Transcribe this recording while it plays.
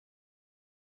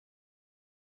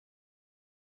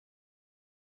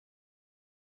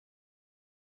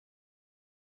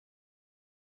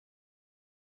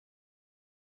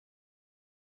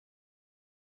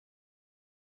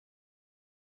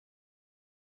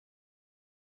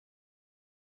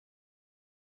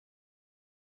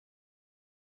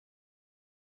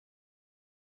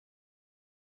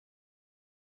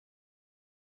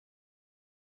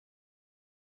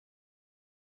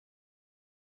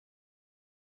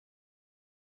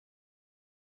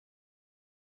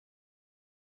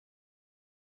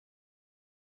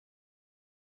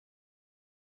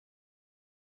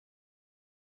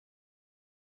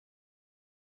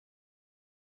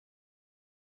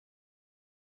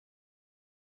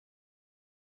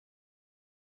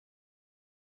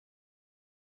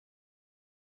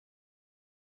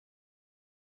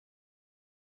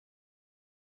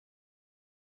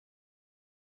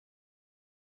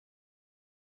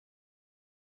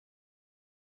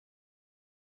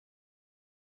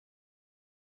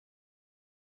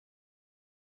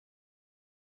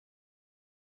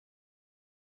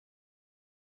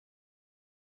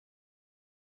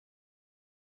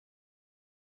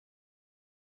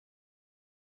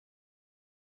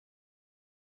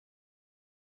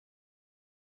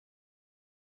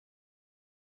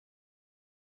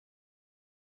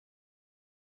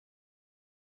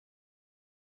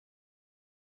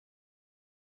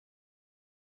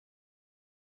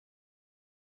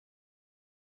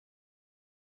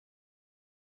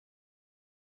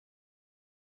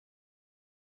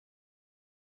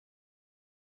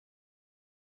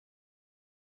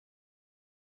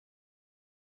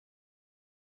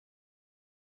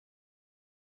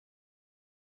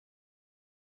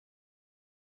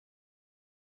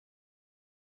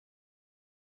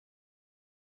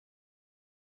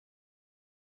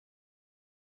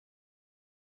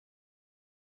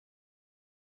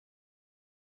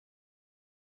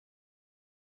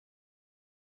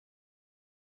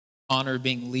honor of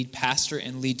being lead pastor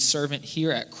and lead servant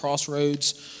here at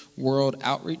Crossroads World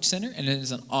Outreach Center, and it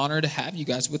is an honor to have you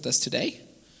guys with us today.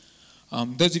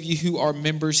 Those of you who are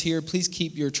members here, please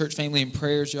keep your church family in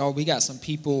prayers, y'all. We got some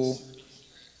people.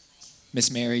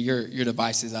 Miss Mary, your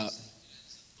device is up.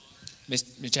 Miss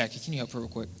Jackie, can you help her real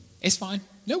quick? It's fine.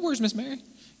 No worries, Miss Mary.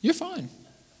 You're fine.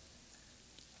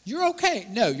 You're okay.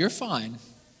 No, you're fine.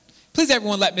 Please,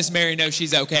 everyone, let Miss Mary know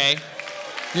she's okay.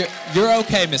 You're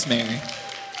okay, Miss Mary.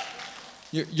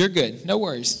 You're good. No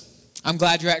worries. I'm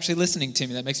glad you're actually listening to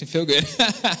me. That makes me feel good.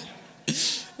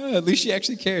 At least she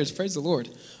actually cares. Praise the Lord.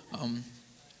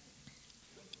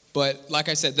 But like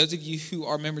I said, those of you who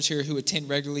are members here who attend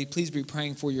regularly, please be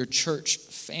praying for your church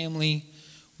family.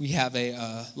 We have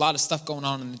a lot of stuff going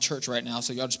on in the church right now,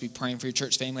 so y'all just be praying for your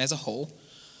church family as a whole.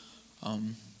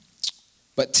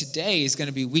 But today is going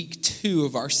to be week 2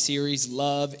 of our series,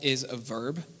 Love is a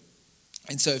Verb.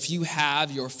 And so if you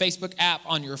have your Facebook app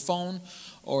on your phone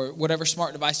or whatever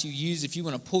smart device you use, if you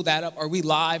want to pull that up. Are we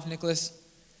live, Nicholas?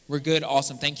 We're good.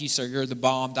 Awesome. Thank you, sir. You're the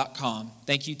bomb.com.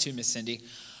 Thank you too, Miss Cindy.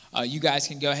 You guys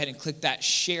can go ahead and click that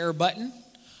share button.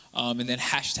 And then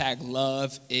hashtag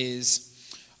love is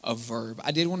a verb.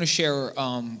 I did want to share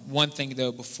one thing,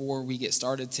 though, before we get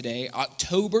started today.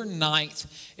 October 9th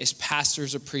is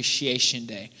Pastor's Appreciation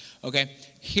Day. Okay?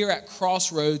 Here at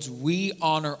Crossroads, we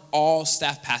honor all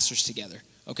staff pastors together.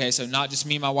 Okay, so not just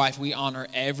me and my wife, we honor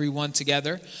everyone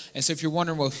together. And so if you're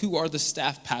wondering, well, who are the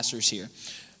staff pastors here?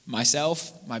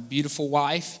 Myself, my beautiful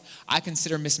wife. I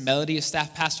consider Miss Melody a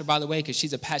staff pastor, by the way, because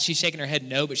she's shaking her head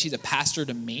no, but she's a pastor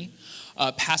to me.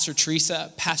 Pastor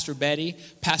Teresa, Pastor Betty,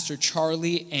 Pastor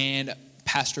Charlie, and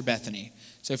Pastor Bethany.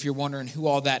 So if you're wondering who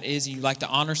all that is and you'd like to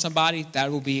honor somebody,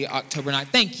 that will be October 9th.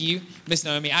 Thank you, Miss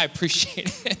Naomi. I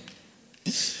appreciate it.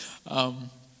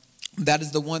 That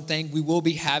is the one thing. We will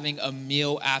be having a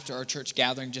meal after our church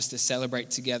gathering just to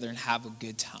celebrate together and have a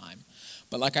good time.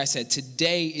 But like I said,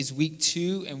 today is week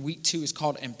 2, and week 2 is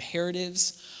called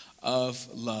Imperatives of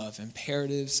Love.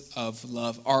 Imperatives of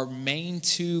Love. Our main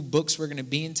 2 books we're going to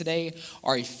be in today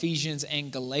are Ephesians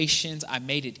and Galatians. I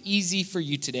made it easy for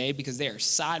you today because they are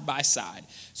side by side.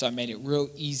 So I made it real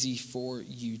easy for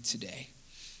you today.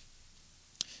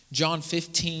 John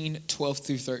 15, 12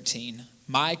 through 13.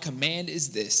 My command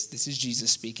is this is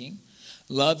Jesus speaking,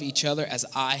 love each other as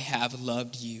I have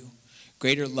loved you.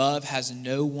 Greater love has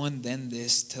no one than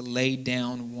this, to lay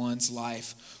down one's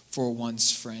life for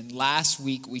one's friend. Last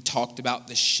week, we talked about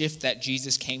the shift that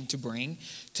Jesus came to bring,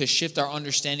 to shift our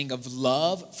understanding of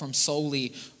love from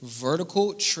solely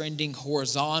vertical, trending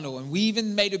horizontal. And we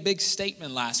even made a big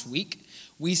statement last week.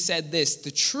 We said this: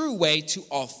 the true way to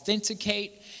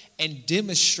authenticate and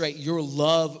demonstrate your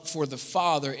love for the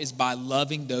Father is by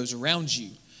loving those around you.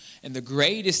 And the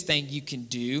greatest thing you can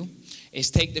do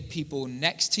is take the people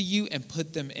next to you and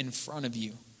put them in front of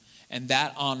you. And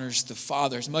that honors the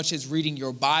Father. As much as reading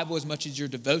your Bible, as much as your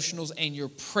devotionals and your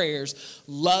prayers,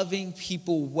 loving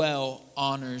people well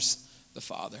honors the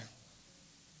Father.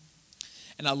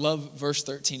 And I love verse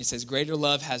 13. It says, greater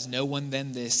love has no one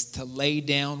than this, to lay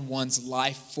down one's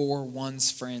life for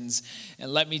one's friends.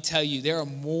 And let me tell you, there are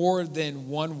more than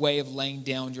one way of laying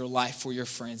down your life for your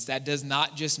friends. That does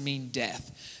not just mean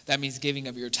death. That means giving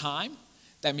of your time.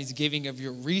 That means giving of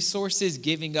your resources,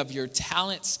 giving of your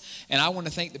talents. And I want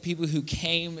to thank the people who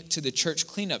came to the church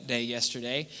cleanup day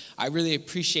yesterday. I really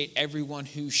appreciate everyone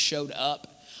who showed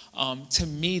up. To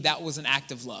me, that was an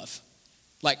act of love.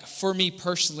 Like, for me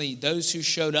personally, those who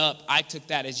showed up, I took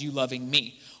that as you loving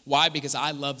me. Why? Because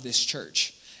I love this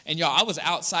church. And y'all, I was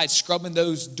outside scrubbing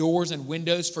those doors and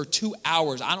windows for 2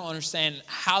 hours. I don't understand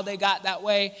how they got that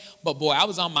way, but boy, I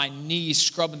was on my knees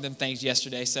scrubbing them things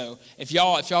yesterday. So if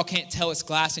y'all can't tell it's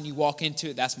glass and you walk into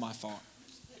it, that's my fault.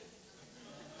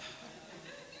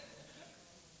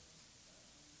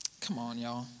 Come on,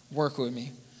 y'all. Work with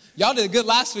me. Y'all did good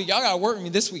last week. Y'all got to work with me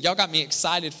this week. Y'all got me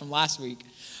excited from last week.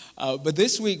 But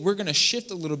this week, we're going to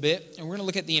shift a little bit, and we're going to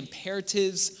look at the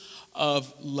imperatives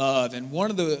of love. And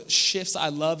one of the shifts I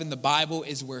love in the Bible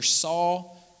is where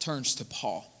Saul turns to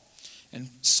Paul. And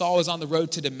Saul is on the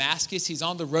road to Damascus. He's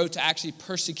on the road to actually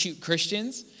persecute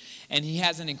Christians, and he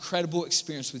has an incredible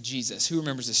experience with Jesus. Who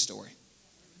remembers this story?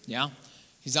 Yeah?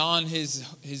 He's on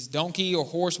his donkey or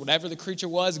horse, whatever the creature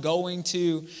was, going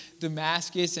to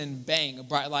Damascus, and bang, a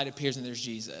bright light appears, and there's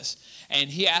Jesus. And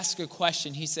he asks a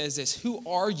question. He says this, who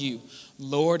are you,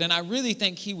 Lord? And I really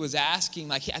think he was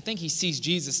asking, I think he sees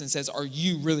Jesus and says, are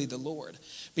you really the Lord?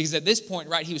 Because at this point,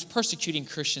 right, he was persecuting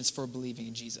Christians for believing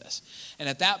in Jesus. And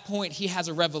at that point, he has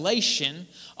a revelation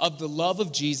of the love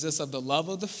of Jesus, of the love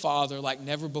of the Father like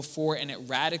never before, and it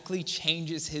radically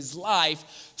changes his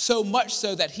life, so much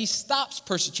so that he stops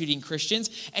persecuting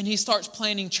Christians and he starts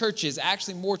planting churches,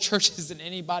 actually more churches than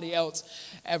anybody else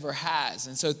ever has.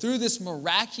 And so through this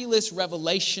miraculous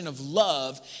revelation of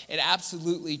love, it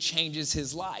absolutely changes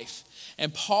his life.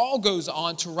 And Paul goes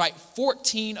on to write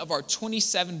 14 of our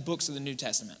 27 books of the New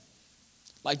Testament.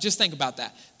 Just think about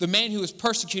that. The man who was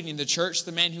persecuting the church,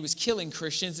 the man who was killing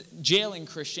Christians, jailing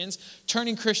Christians,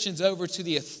 turning Christians over to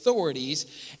the authorities,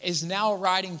 is now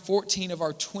writing 14 of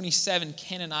our 27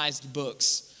 canonized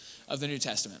books of the New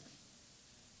Testament.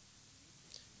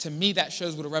 To me, that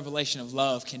shows what a revelation of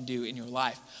love can do in your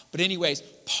life. But anyways,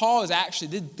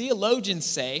 the theologians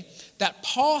say that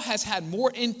Paul has had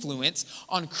more influence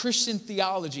on Christian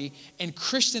theology and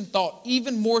Christian thought,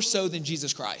 even more so than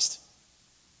Jesus Christ.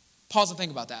 Pause and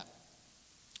think about that.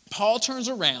 Paul turns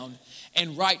around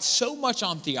and writes so much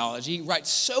on theology, writes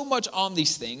so much on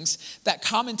these things, that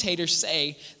commentators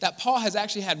say that Paul has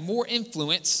actually had more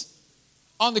influence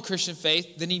on the Christian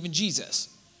faith than even Jesus.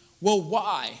 Well,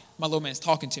 why? My little man's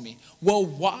talking to me. Well,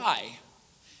 why?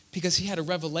 Because he had a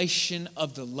revelation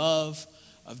of the love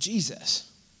of Jesus.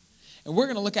 And we're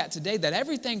going to look at today that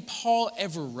everything Paul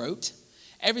ever wrote,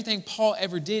 everything Paul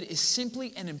ever did is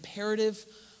simply an imperative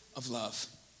of love.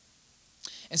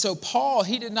 And so Paul,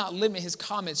 he did not limit his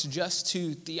comments just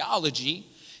to theology.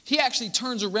 He actually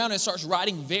turns around and starts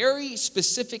writing very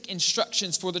specific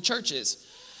instructions for the churches.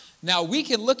 Now, we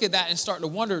can look at that and start to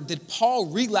wonder, did Paul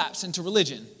relapse into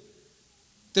religion?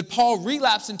 Did Paul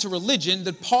relapse into religion?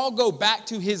 Did Paul go back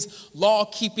to his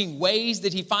law-keeping ways?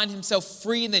 Did he find himself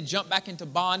free and then jump back into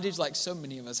bondage like so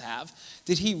many of us have?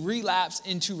 Did he relapse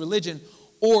into religion,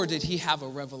 or did he have a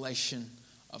revelation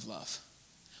of love?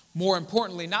 More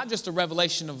importantly, not just a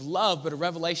revelation of love, but a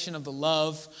revelation of the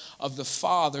love of the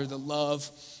Father, the love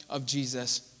of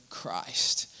Jesus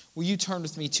Christ. Will you turn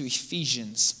with me to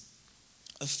Ephesians?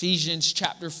 Ephesians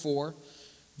chapter 4.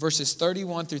 Verses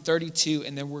 31 through 32,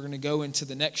 and then we're going to go into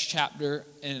the next chapter,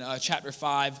 in chapter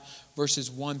 5, verses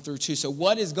 1 through 2. So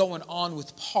what is going on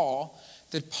with Paul?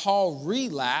 Did Paul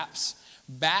relapse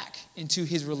back into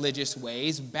his religious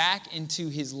ways, back into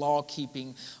his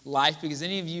law-keeping life? Because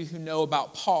any of you who know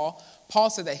about Paul, Paul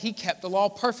said that he kept the law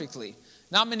perfectly.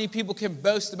 Not many people can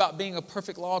boast about being a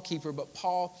perfect law keeper, but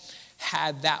Paul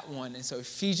had that one. And so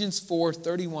Ephesians 4,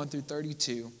 31 through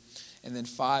 32, and then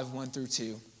 5, 1 through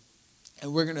 2.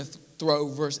 And we're going to throw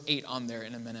verse 8 on there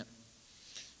in a minute.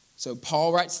 So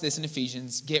Paul writes this in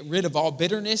Ephesians: get rid of all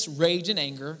bitterness, rage, and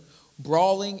anger,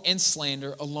 brawling and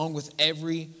slander, along with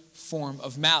every form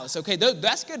of malice. Okay,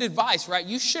 that's good advice, right?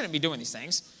 You shouldn't be doing these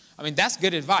things. I mean, that's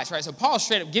good advice, right? So Paul's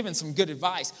straight up giving some good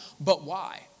advice. But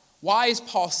why? Why is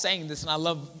Paul saying this? And I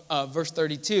love verse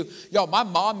 32. Y'all, my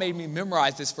mom made me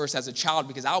memorize this verse as a child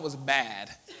because I was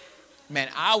bad. Man,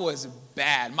 I was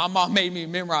bad. My mom made me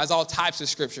memorize all types of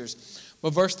scriptures.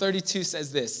 But verse 32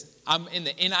 says this. I'm in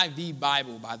the NIV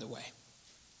Bible, by the way.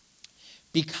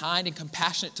 Be kind and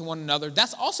compassionate to one another.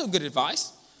 That's also good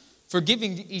advice.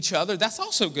 Forgiving each other, that's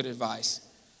also good advice.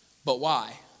 But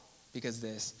why? Because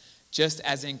this, just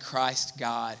as in Christ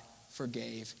God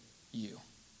forgave you.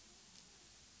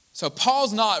 So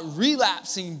Paul's not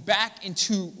relapsing back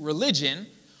into religion.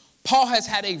 Paul has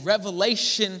had a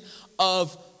revelation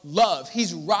of love.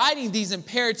 He's writing these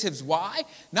imperatives. Why?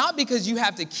 Not because you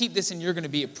have to keep this and you're going to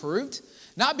be approved.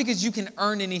 Not because you can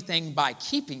earn anything by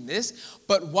keeping this.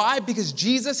 But why? Because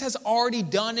Jesus has already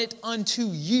done it unto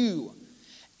you.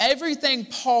 Everything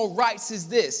Paul writes is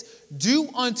this: do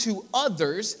unto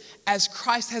others as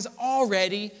Christ has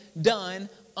already done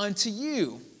unto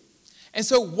you. And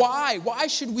so why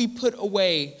should we put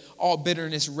away all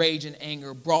bitterness, rage, and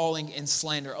anger, brawling and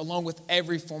slander, along with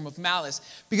every form of malice?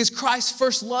 Because Christ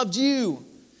first loved you.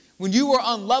 When you were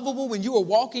unlovable, when you were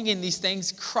walking in these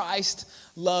things, Christ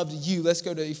loved you. Let's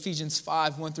go to Ephesians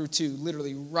 5, 1 through 2,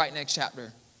 literally right next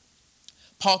chapter.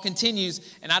 Paul continues,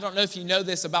 and I don't know if you know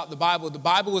this about the Bible. The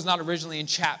Bible was not originally in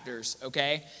chapters,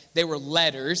 okay? They were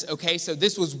letters, okay? So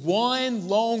this was one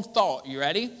long thought. You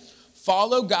ready?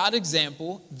 Follow God's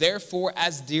example, therefore,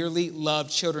 as dearly loved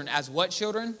children. As what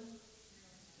children?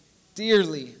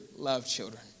 Dearly loved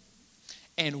children.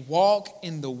 And walk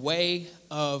in the way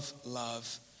of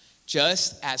love,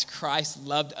 just as Christ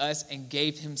loved us and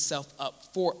gave himself up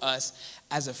for us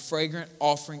as a fragrant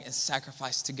offering and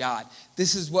sacrifice to God.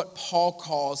 This is what Paul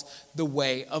calls the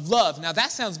way of love. Now,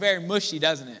 that sounds very mushy,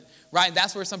 doesn't it? Right?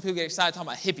 That's where some people get excited talking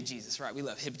about hippie Jesus, right? We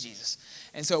love hippie Jesus.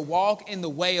 And so walk in the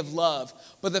way of love.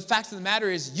 But the fact of the matter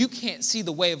is, you can't see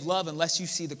the way of love unless you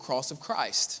see the cross of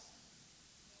Christ.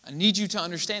 I need you to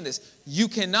understand this. You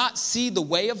cannot see the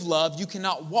way of love. You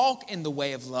cannot walk in the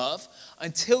way of love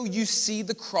until you see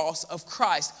the cross of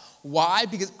Christ. Why?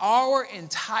 Because our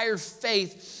entire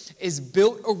faith is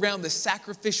built around the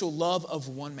sacrificial love of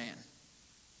one man.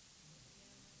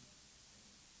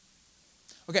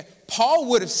 Okay, Paul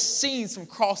would have seen some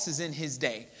crosses in his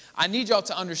day. I need y'all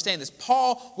to understand this.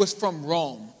 Paul was from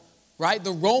Rome, right?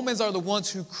 The Romans are the ones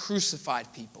who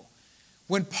crucified people.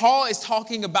 When Paul is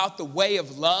talking about the way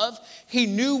of love, he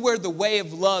knew where the way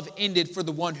of love ended for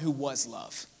the one who was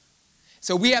love.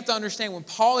 So we have to understand when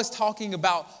Paul is talking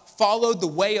about follow the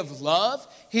way of love,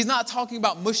 he's not talking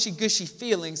about mushy-gushy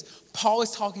feelings. Paul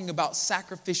is talking about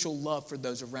sacrificial love for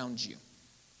those around you.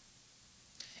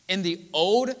 In the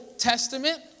Old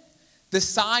Testament, the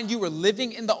sign you were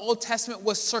living in the Old Testament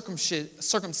was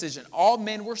circumcision. All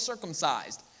men were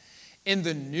circumcised. In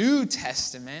the New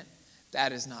Testament,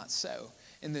 that is not so.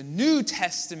 In the New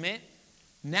Testament,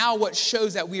 now what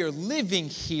shows that we are living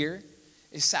here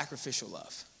is sacrificial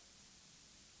love.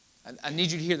 I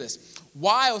need you to hear this.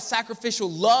 While sacrificial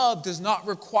love does not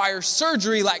require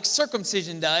surgery like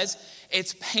circumcision does,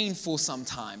 it's painful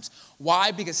sometimes.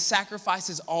 Why? Because sacrifice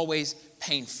is always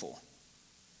painful.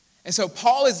 And so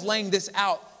Paul is laying this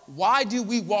out. Why do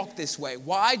we walk this way?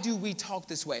 Why do we talk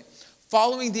this way?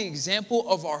 Following the example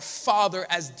of our Father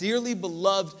as dearly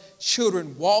beloved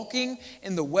children, walking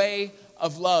in the way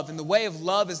of love. And the way of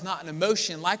love is not an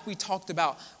emotion. Like we talked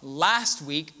about last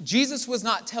week, Jesus was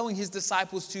not telling his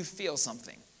disciples to feel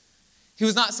something. He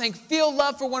was not saying feel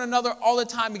love for one another all the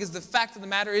time, because the fact of the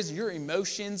matter is your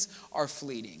emotions are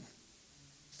fleeting.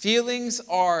 Feelings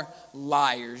are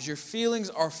liars. Your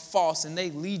feelings are false and they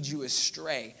lead you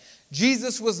astray.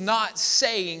 Jesus was not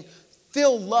saying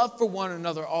feel love for one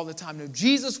another all the time. No,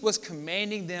 Jesus was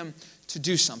commanding them to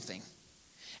do something.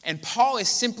 And Paul is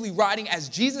simply writing, as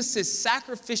Jesus says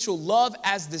sacrificial love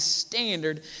as the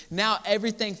standard, now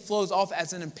everything flows off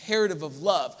as an imperative of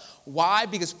love. Why?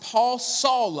 Because Paul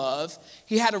saw love,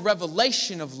 he had a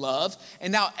revelation of love,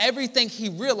 and now everything he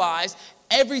realized,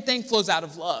 everything flows out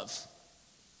of love.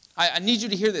 I need you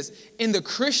to hear this. In the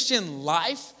Christian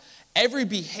life, every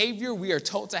behavior we are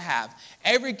told to have,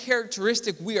 every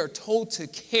characteristic we are told to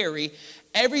carry,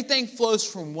 everything flows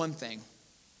from one thing.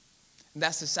 And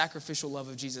that's the sacrificial love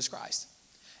of Jesus Christ.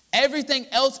 Everything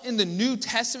else in the New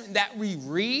Testament that we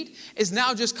read is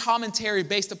now just commentary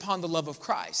based upon the love of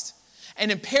Christ. An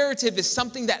imperative is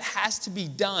something that has to be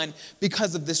done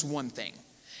because of this one thing.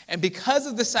 And because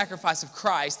of the sacrifice of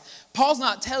Christ, Paul's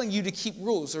not telling you to keep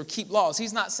rules or keep laws.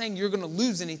 He's not saying you're going to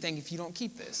lose anything if you don't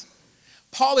keep this.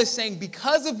 Paul is saying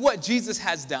because of what Jesus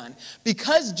has done,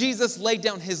 because Jesus laid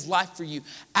down his life for you,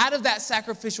 out of that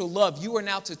sacrificial love, you are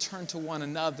now to turn to one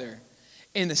another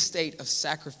in a state of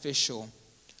sacrificial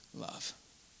love.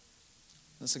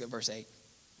 Let's look at verse 8.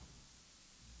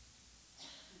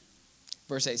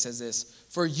 Verse 8 says this,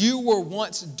 "For you were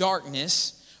once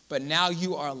darkness, but now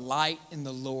you are light in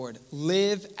the Lord.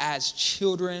 Live as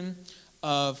children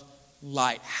of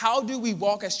light." How do we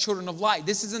walk as children of light?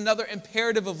 This is another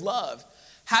imperative of love.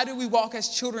 How do we walk as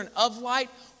children of light?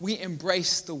 We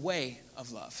embrace the way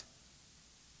of love.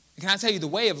 And can I tell you, the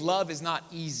way of love is not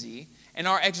easy. And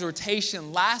our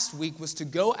exhortation last week was to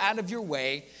go out of your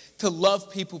way to love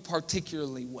people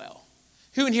particularly well.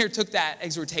 Who in here took that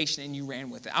exhortation and you ran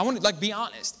with it? I want to be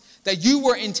honest, that you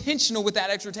were intentional with that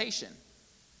exhortation.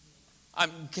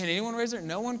 Can anyone raise their?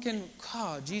 No one can.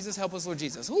 Oh, Jesus, help us, Lord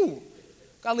Jesus. Ooh,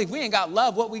 golly, we ain't got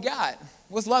love. What we got?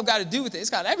 What's love got to do with it? It's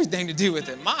got everything to do with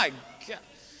it. My God.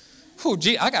 Ooh,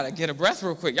 gee, I got to get a breath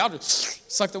real quick. Y'all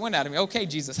just suck the wind out of me. Okay,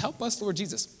 Jesus, help us, Lord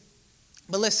Jesus.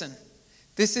 But listen,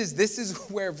 this is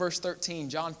where verse 13,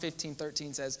 John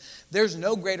 15:13 says, "There's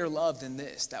no greater love than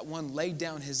this, that one laid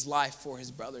down his life for his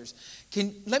brothers."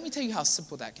 Let me tell you how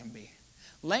simple that can be.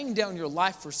 Laying down your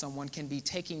life for someone can be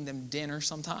taking them dinner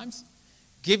sometimes.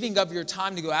 Giving up your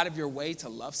time to go out of your way to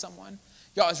love someone.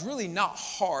 Y'all, it's really not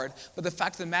hard, but the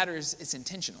fact of the matter is it's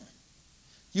intentional.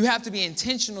 You have to be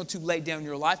intentional to lay down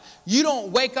your life. You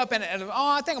don't wake up and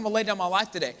I think I'm going to lay down my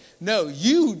life today. No,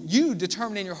 you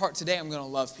determine in your heart, today I'm going to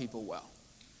love people well.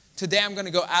 Today I'm going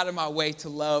to go out of my way to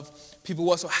love people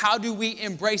well. So how do we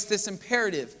embrace this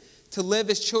imperative to live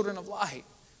as children of light?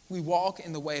 We walk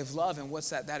in the way of love. And what's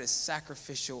that? That is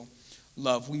sacrificial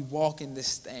love. We walk in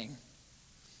this thing.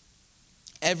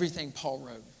 Everything Paul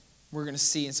wrote, we're going to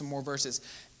see in some more verses,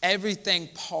 everything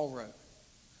Paul wrote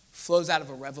flows out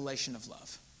of a revelation of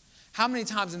love. How many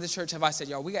times in this church have I said,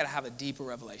 y'all, we got to have a deeper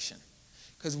revelation?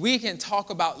 Because we can talk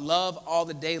about love all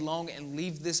the day long and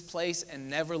leave this place and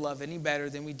never love any better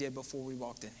than we did before we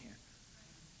walked in here.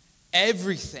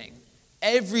 Everything,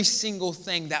 every single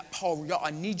thing that Paul, y'all, I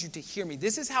need you to hear me.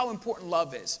 This is how important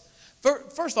love is.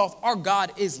 First off, our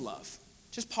God is love.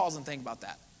 Just pause and think about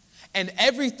that. And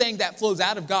everything that flows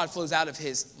out of God flows out of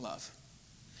his love.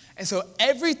 And so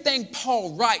everything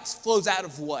Paul writes flows out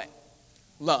of what?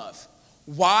 Love.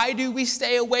 Why do we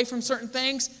stay away from certain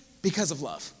things? Because of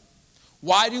love.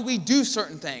 Why do we do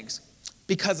certain things?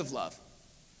 Because of love.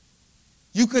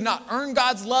 You could not earn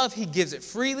God's love. He gives it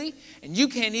freely. And you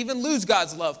can't even lose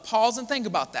God's love. Pause and think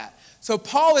about that. So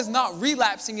Paul is not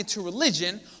relapsing into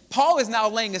religion. Paul is now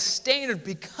laying a standard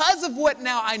because of what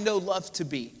now I know love to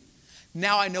be.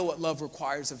 Now I know what love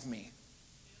requires of me.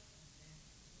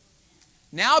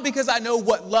 Now because I know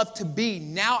what love to be,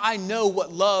 now I know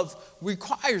what love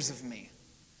requires of me.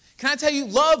 Can I tell you,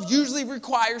 love usually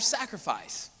requires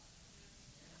sacrifice.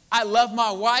 I love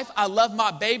my wife. I love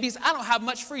my babies. I don't have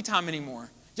much free time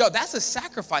anymore. Yo, that's a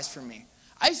sacrifice for me.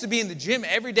 I used to be in the gym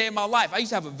every day of my life. I used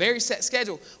to have a very set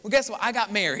schedule. Well, guess what? I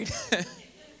got married.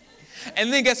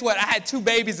 And then guess what? I had 2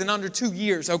 babies in under 2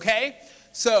 years, okay?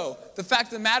 So the fact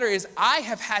of the matter is I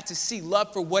have had to see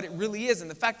love for what it really is. And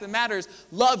the fact of the matter is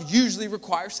love usually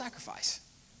requires sacrifice.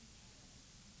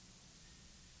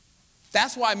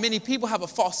 That's why many people have a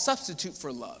false substitute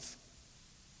for love.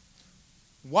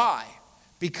 Why?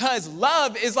 Because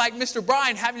love is like Mr.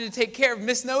 Brian having to take care of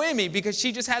Miss Noemi because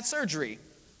she just had surgery.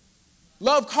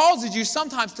 Love causes you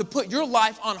sometimes to put your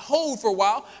life on hold for a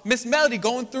while. Miss Melody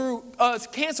going through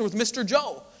cancer with Mr.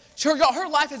 Joe. Her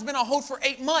life has been on hold for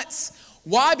 8 months.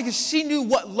 Why? Because she knew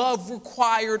what love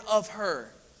required of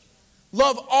her.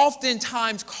 Love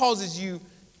oftentimes causes you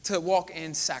to walk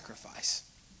in sacrifice.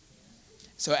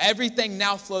 So everything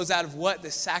now flows out of what?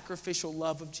 The sacrificial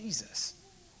love of Jesus.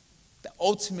 The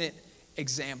ultimate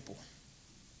example.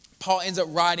 Paul ends up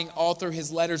writing all through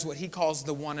his letters what he calls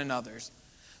the one another's.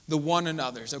 The one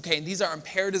another's, okay? And these are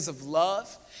imperatives of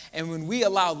love. And when we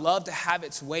allow love to have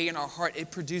its way in our heart,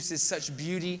 it produces such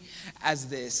beauty as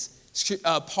this.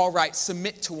 Paul writes,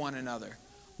 submit to one another.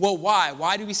 Well, why?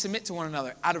 Why do we submit to one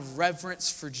another? Out of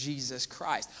reverence for Jesus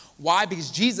Christ. Why?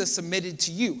 Because Jesus submitted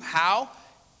to you. How?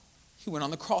 He went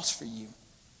on the cross for you.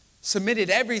 Submitted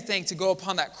everything to go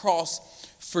upon that cross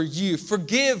for you.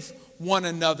 Forgive one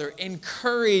another.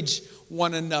 Encourage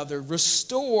one another.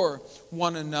 Restore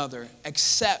one another.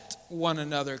 Accept one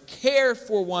another. Care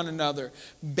for one another.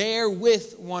 Bear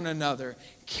with one another.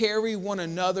 Carry one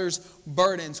another's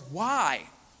burdens. Why?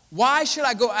 Why should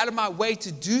I go out of my way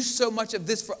to do so much of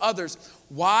this for others?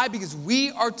 Why? Because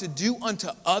we are to do unto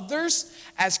others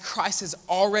as Christ has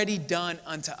already done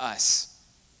unto us.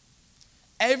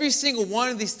 Every single one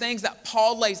of these things that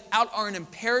Paul lays out are an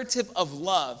imperative of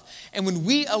love. And when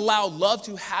we allow love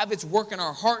to have its work in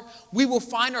our heart, we will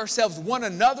find ourselves one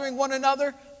anothering one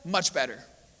another much better.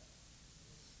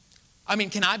 I mean,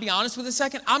 can I be honest with a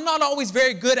second? I'm not always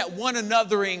very good at one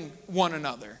anothering one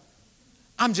another.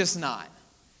 I'm just not.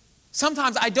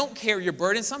 Sometimes I don't carry your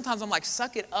burden. Sometimes I'm like,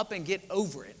 suck it up and get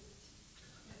over it.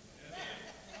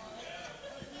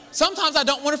 Sometimes I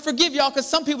don't want to forgive y'all because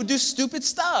some people do stupid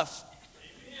stuff.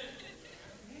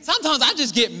 Sometimes I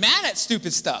just get mad at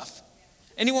stupid stuff.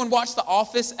 Anyone watch The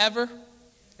Office ever?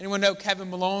 Anyone know Kevin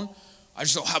Malone? I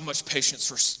just don't have much patience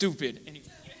for stupid.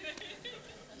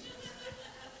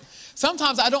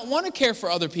 Sometimes I don't want to care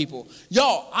for other people.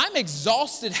 Y'all, I'm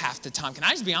exhausted half the time. Can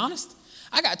I just be honest?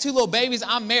 I got 2 little babies.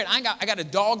 I'm married. I got a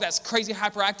dog that's crazy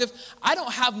hyperactive. I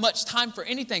don't have much time for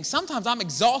anything. Sometimes I'm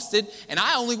exhausted and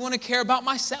I only want to care about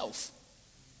myself.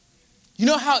 You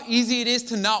know how easy it is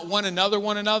to not want another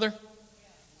one another?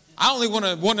 I only want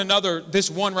to one another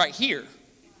this one right here.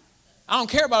 I don't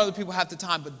care about other people half the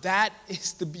time, but that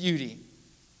is the beauty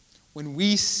when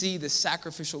we see the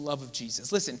sacrificial love of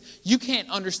Jesus. Listen, you can't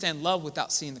understand love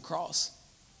without seeing the cross.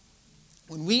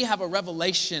 When we have a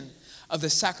revelation of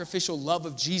the sacrificial love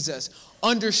of Jesus,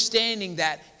 understanding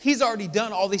that he's already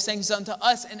done all these things unto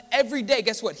us, and every day,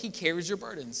 guess what? He carries your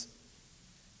burdens.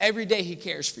 Every day he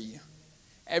cares for you.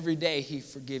 Every day he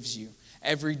forgives you.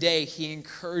 Every day he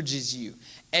encourages you.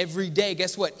 Every day,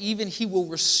 guess what? Even he will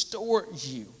restore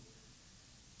you.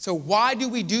 So why do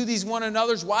we do these one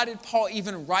another's? Why did Paul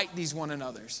even write these one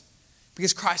another's?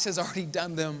 Because Christ has already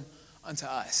done them unto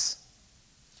us.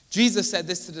 Jesus said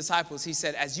this to the disciples. He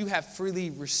said, as you have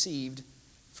freely received,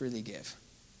 freely give.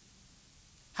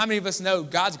 How many of us know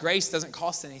God's grace doesn't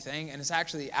cost anything, and it's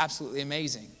actually absolutely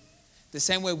amazing? The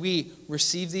same way we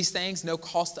receive these things, no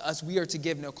cost to us, we are to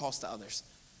give no cost to others.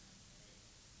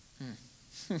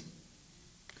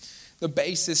 The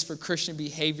basis for Christian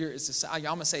behavior is, I'm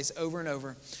going to say this over and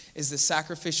over, is the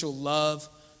sacrificial love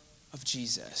of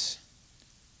Jesus.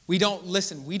 We don't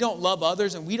love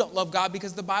others and we don't love God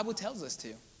because the Bible tells us to.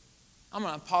 I'm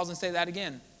going to pause and say that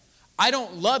again. I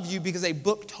don't love you because a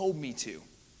book told me to.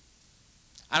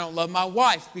 I don't love my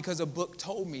wife because a book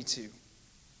told me to.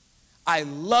 I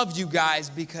love you guys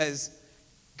because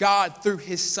God, through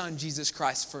his son, Jesus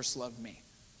Christ, first loved me.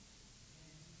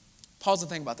 Pause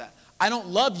and think about that. I don't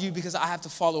love you because I have to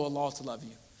follow a law to love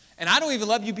you. And I don't even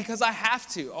love you because I have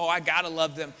to. Oh, I got to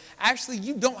love them. Actually,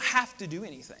 you don't have to do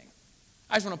anything.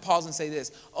 I just want to pause and say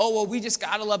this. Oh, well, we just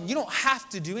got to love them. You don't have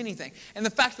to do anything. And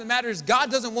the fact of the matter is, God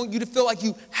doesn't want you to feel like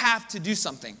you have to do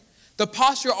something. The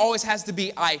posture always has to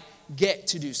be, I get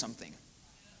to do something.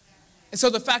 And so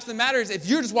the fact of the matter is, if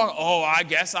you're just walking, oh, I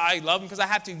guess I love them because I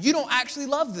have to, you don't actually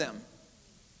love them.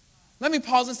 Let me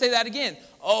pause and say that again.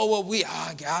 Oh, well,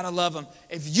 I got to love them.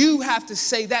 If you have to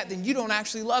say that, then you don't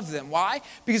actually love them. Why?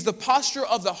 Because the posture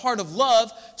of the heart of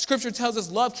love, Scripture tells us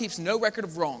love keeps no record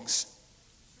of wrongs.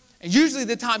 And usually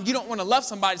the time you don't want to love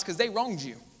somebody is because they wronged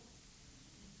you.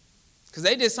 Because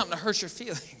they did something to hurt your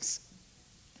feelings.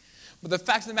 But the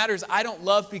fact of the matter is, I don't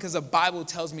love because the Bible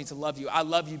tells me to love you. I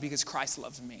love you because Christ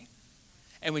loves me.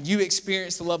 And when you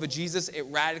experience the love of Jesus, it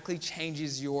radically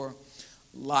changes your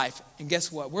life. And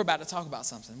guess what? We're about to talk about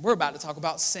something. We're about to talk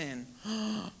about sin.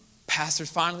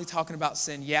 Pastor's finally talking about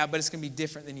sin. Yeah, but it's going to be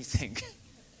different than you think.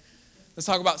 Let's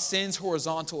talk about sin's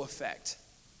horizontal effect.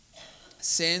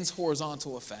 Sin's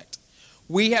horizontal effect.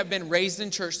 We have been raised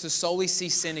in church to solely see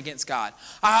sin against God.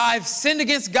 I've sinned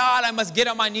against God. I must get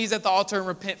on my knees at the altar and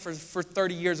repent for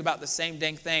 30 years about the same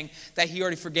dang thing that he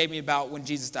already forgave me about when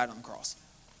Jesus died on the cross.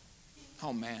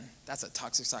 Oh man, that's a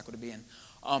toxic cycle to be in.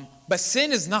 But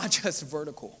sin is not just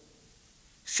vertical.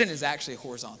 Sin is actually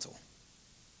horizontal.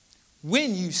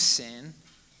 When you sin,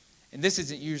 and this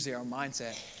isn't usually our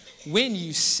mindset, when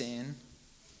you sin,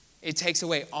 it takes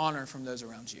away honor from those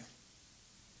around you.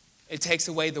 It takes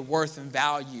away the worth and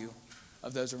value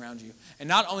of those around you. And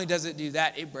not only does it do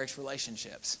that, it breaks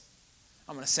relationships.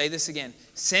 I'm going to say this again.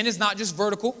 Sin is not just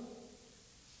vertical.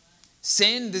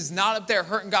 Sin is not up there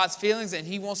hurting God's feelings and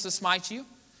he wants to smite you.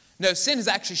 No, sin has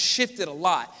actually shifted a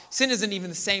lot. Sin isn't even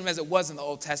the same as it was in the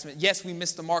Old Testament. Yes, we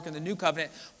missed the mark in the New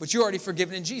Covenant, but you're already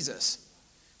forgiven in Jesus.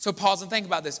 So pause and think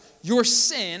about this. Your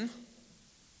sin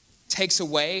takes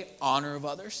away honor of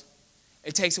others.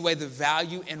 It takes away the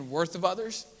value and worth of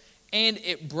others. And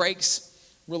it breaks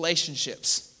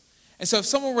relationships. And so if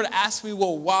someone were to ask me,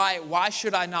 well, why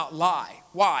should I not lie?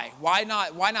 Why? Why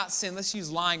not sin? Let's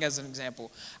use lying as an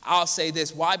example. I'll say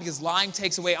this. Why? Because lying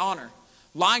takes away honor.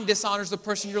 Lying dishonors the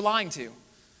person you're lying to.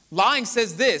 Lying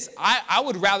says this, I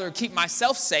would rather keep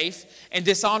myself safe and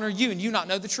dishonor you and you not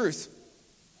know the truth.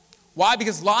 Why?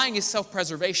 Because lying is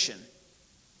self-preservation.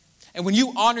 And when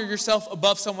you honor yourself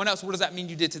above someone else, what does that mean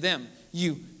you did to them?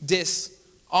 You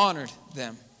dishonored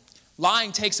them.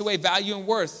 Lying takes away value and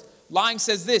worth. Lying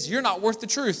says this, you're not worth the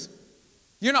truth.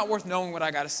 You're not worth knowing what I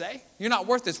got to say. You're not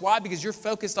worth this. Why? Because you're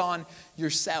focused on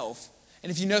yourself.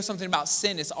 And if you know something about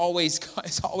sin, it's always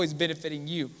benefiting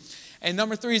you. And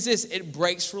number 3 is this, it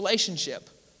breaks relationship.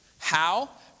 How?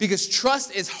 Because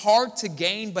trust is hard to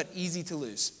gain but easy to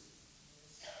lose.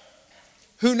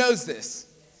 Who knows this?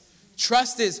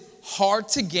 Trust is hard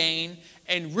to gain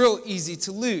and real easy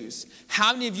to lose.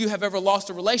 How many of you have ever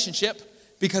lost a relationship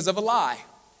because of a lie?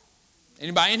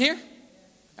 Anybody in here?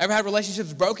 Ever had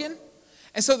relationships broken?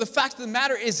 And so the fact of the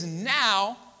matter is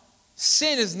now,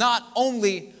 sin is not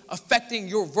only affecting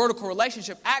your vertical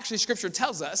relationship. Actually, Scripture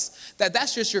tells us that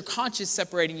that's just your conscience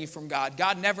separating you from God.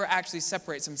 God never actually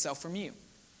separates himself from you.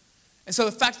 And so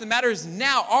the fact of the matter is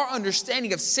now our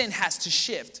understanding of sin has to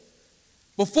shift.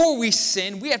 Before we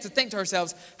sin, we have to think to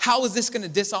ourselves, how is this going to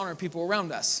dishonor people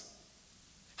around us?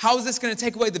 How is this going to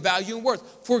take away the value and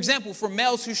worth? For example, for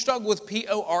males who struggle with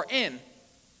PORN,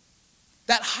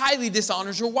 that highly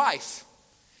dishonors your wife.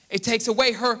 It takes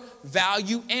away her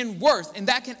value and worth, and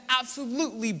that can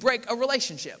absolutely break a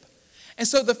relationship. And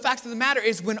so the fact of the matter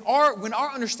is when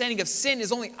our understanding of sin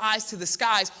is only eyes to the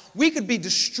skies, we could be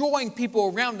destroying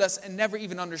people around us and never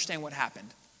even understand what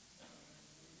happened.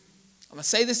 I'm going to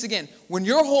say this again. When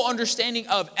your whole understanding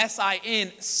of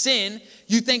S-I-N, sin,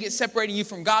 you think it's separating you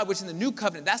from God, which in the new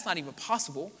covenant, that's not even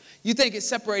possible. You think it's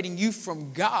separating you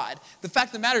from God. The fact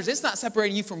of the matter is it's not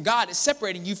separating you from God. It's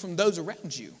separating you from those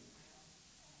around you.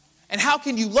 And how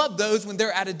can you love those when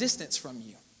they're at a distance from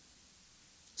you?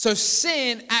 So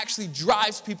sin actually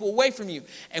drives people away from you.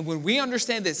 And when we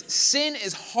understand this, sin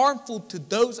is harmful to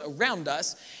those around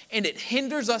us, and it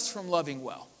hinders us from loving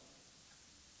well.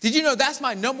 Did you know that's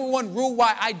my number one rule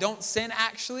why I don't sin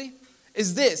actually?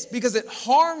 is this, because it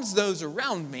harms those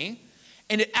around me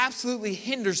and it absolutely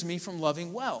hinders me from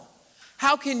loving well.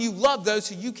 How can you love those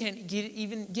who you can't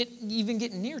even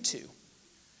get near to?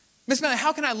 Miss Melanie,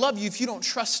 how can I love you if you don't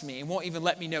trust me and won't even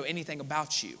let me know anything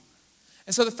about you?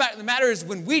 And so the fact of the matter is,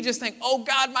 when we just think, oh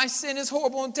God, my sin is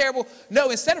horrible and terrible. No,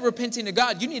 instead of repenting to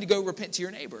God, you need to go repent to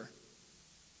your neighbor.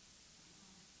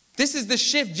 This is the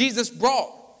shift Jesus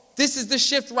brought. This is the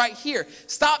shift right here.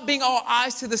 Stop being all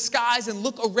eyes to the skies and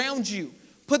look around you.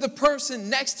 Put the person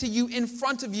next to you in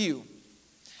front of you.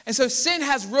 And so sin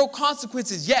has real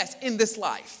consequences, yes, in this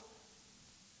life.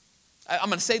 I'm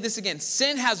going to say this again.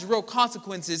 Sin has real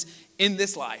consequences in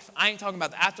this life. I ain't talking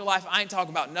about the afterlife. I ain't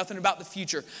talking about nothing about the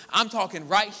future. I'm talking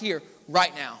right here,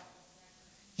 right now.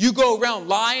 You go around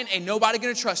lying, ain't nobody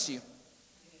going to trust you.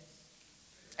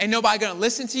 Ain't nobody going to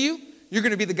listen to you. You're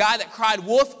going to be the guy that cried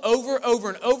wolf over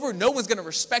and over. No one's going to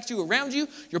respect you around you.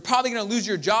 You're probably going to lose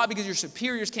your job because your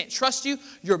superiors can't trust you.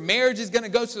 Your marriage is going to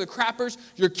go to the crappers.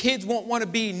 Your kids won't want to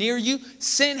be near you.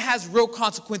 Sin has real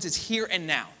consequences here and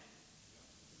now.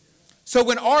 So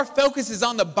when our focus is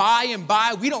on the by and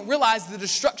by, we don't realize the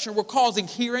destruction we're causing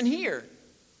here and here.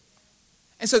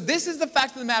 And so this is the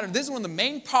fact of the matter. This is one of the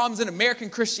main problems in American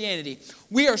Christianity.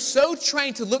 We are so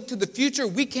trained to look to the future,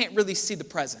 we can't really see the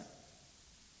present.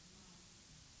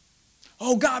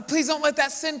 Oh God, please don't let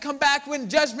that sin come back when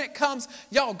judgment comes.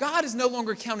 Y'all, God is no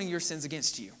longer counting your sins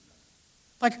against you.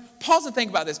 Like, pause and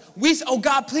think about this. Oh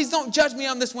God, please don't judge me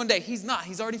on this one day. He's not.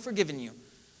 He's already forgiven you.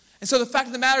 And so the fact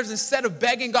of the matter is, instead of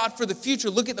begging God for the future,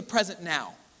 look at the present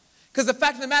now. Because the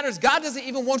fact of the matter is, God doesn't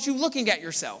even want you looking at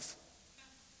yourself.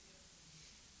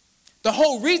 The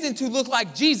whole reason to look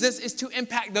like Jesus is to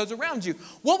impact those around you.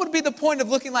 What would be the point of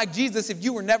looking like Jesus if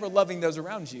you were never loving those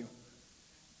around you?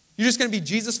 You're just going to be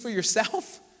Jesus for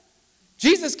yourself?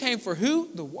 Jesus came for who?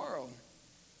 The world.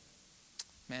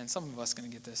 Man, some of us are going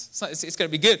to get this. It's going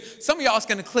to be good. Some of y'all is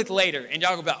going to click later, and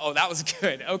y'all go about, oh, that was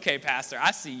good. Okay, Pastor,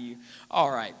 I see you. All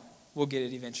right, we'll get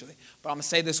it eventually. But I'm going to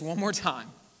say this one more time.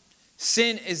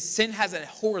 Sin has a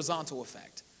horizontal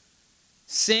effect.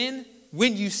 Sin,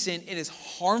 when you sin, it is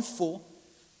harmful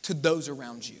to those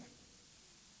around you.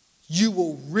 You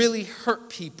will really hurt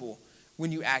people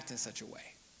when you act in such a way.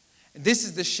 And this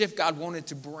is the shift God wanted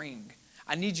to bring.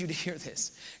 I need you to hear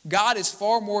this. God is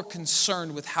far more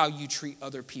concerned with how you treat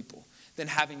other people than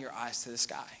having your eyes to the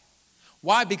sky.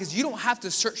 Why? Because you don't have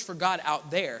to search for God out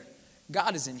there.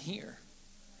 God is in here.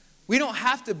 We don't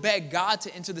have to beg God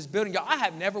to enter this building. Y'all, I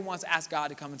have never once asked God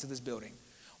to come into this building.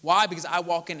 Why? Because I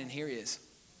walk in and here he is.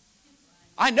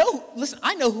 I know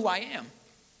who I am.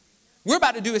 We're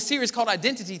about to do a series called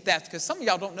Identity Theft because some of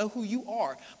y'all don't know who you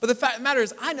are. But the fact of the matter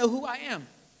is, I know who I am.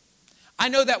 I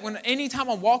know that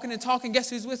anytime I'm walking and talking, guess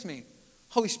who's with me?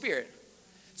 Holy Spirit.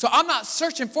 So I'm not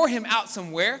searching for him out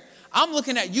somewhere. I'm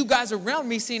looking at you guys around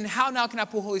me, seeing how now can I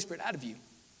pull Holy Spirit out of you?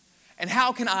 And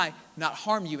how can I not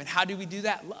harm you? And how do we do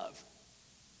that? Love.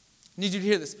 I need you to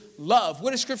hear this. Love.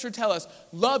 What does Scripture tell us?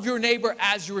 Love your neighbor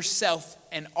as yourself,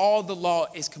 and all the law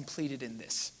is completed in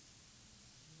this.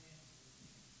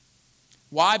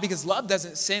 Why? Because love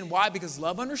doesn't sin. Why? Because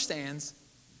love understands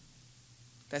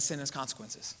that sin has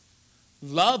consequences.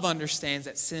 Love understands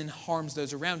that sin harms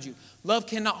those around you. Love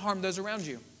cannot harm those around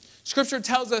you. Scripture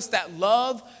tells us that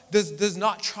love does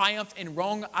not triumph in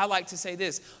wrong. I like to say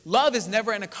this. Love is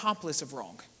never an accomplice of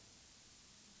wrong.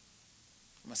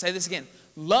 I'm going to say this again.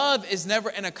 Love is never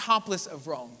an accomplice of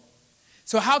wrong.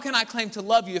 So how can I claim to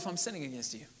love you if I'm sinning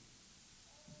against you?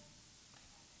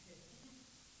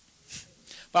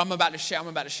 But I'm about to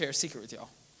share a secret with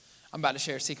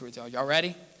y'all. Y'all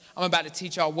ready? I'm about to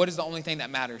teach y'all what is the only thing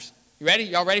that matters. You ready?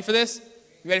 Y'all ready for this?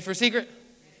 You ready for a secret?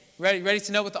 Ready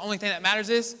to know what the only thing that matters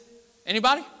is?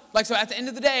 Anybody? So at the end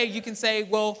of the day, you can say,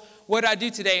 well, what did I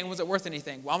do today and was it worth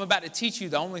anything? Well, I'm about to teach you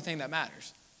the only thing that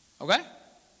matters. Okay?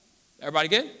 Everybody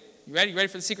good? You ready? You ready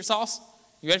for the secret sauce?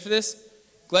 You ready for this?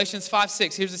 Galatians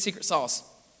 5:6. Here's the secret sauce.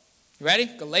 You ready?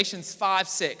 Galatians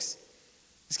 5:6.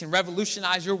 This can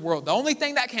revolutionize your world. The only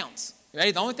thing that counts. You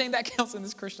ready? The only thing that counts in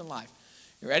this Christian life.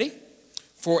 You ready?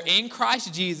 For in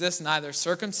Christ Jesus, neither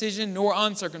circumcision nor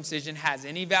uncircumcision has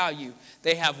any value.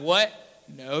 They have what?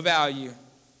 No value.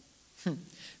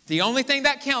 The only thing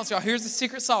that counts, y'all, here's the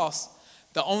secret sauce.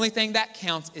 The only thing that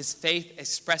counts is faith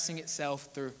expressing itself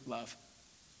through love.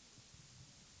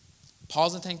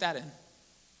 Pause and take that in.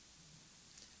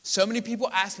 So many people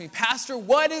ask me, Pastor,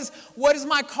 what is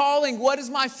my calling? What is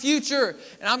my future?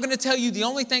 And I'm going to tell you the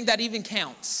only thing that even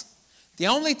counts. The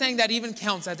only thing that even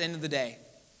counts at the end of the day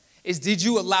is, did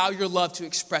you allow your love to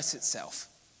express itself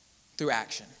through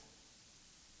action?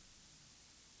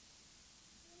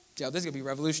 Yo, this is going to be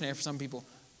revolutionary for some people.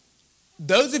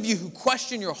 Those of you who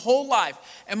question your whole life,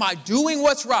 am I doing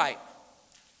what's right?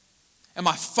 Am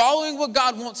I following what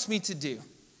God wants me to do?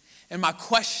 And my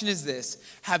question is this: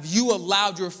 have you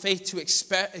allowed your faith to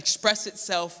express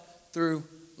itself through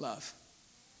love?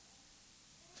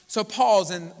 So pause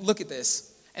and look at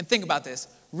this and think about this.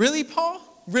 Really, Paul?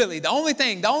 Really? The only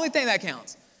thing that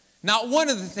counts. Not one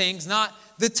of the things, not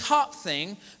the top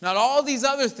thing, not all these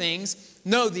other things.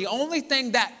 No, the only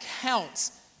thing that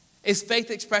counts is faith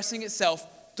expressing itself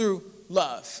through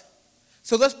love.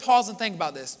 So let's pause and think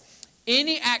about this.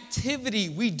 Any activity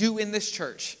we do in this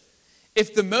church,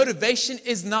 if the motivation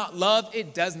is not love,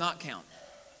 it does not count.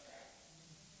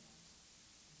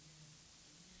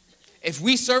 If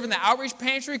we serve in the outreach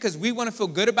pantry because we want to feel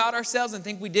good about ourselves and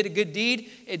think we did a good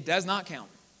deed, it does not count.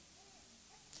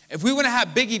 If we want to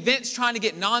have big events trying to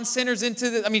get non-sinners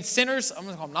sinners, I'm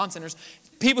going to call them non-sinners,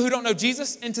 people who don't know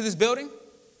Jesus into this building,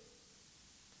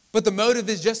 but the motive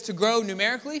is just to grow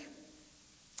numerically,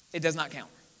 it does not count.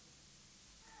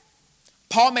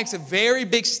 Paul makes a very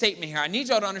big statement here. I need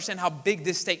y'all to understand how big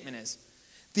this statement is.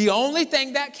 The only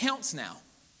thing that counts now,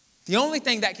 the only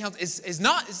thing that counts is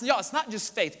not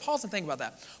just faith. Paul doesn't think about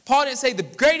that. Paul didn't say the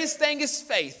greatest thing is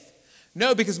faith.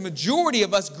 No, because majority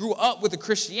of us grew up with a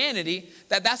Christianity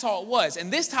that's all it was. And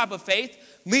this type of faith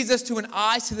leads us to an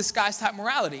eyes to the skies type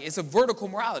morality. It's a vertical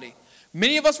morality.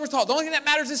 Many of us were taught the only thing that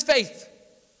matters is faith.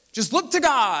 Just look to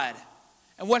God.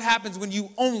 And what happens when you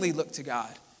only look to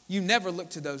God? You never look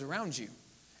to those around you.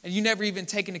 And you never even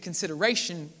take into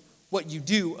consideration what you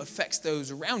do affects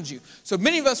those around you. So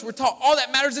many of us were taught all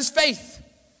that matters is faith.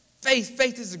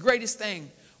 Faith is the greatest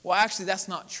thing. Well, actually, that's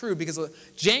not true, because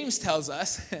James tells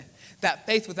us that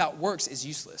faith without works is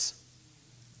useless.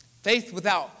 Faith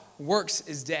without works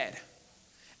is dead.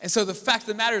 And so the fact of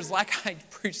the matter is, like I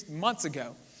preached months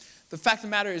ago, the fact of the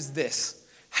matter is this: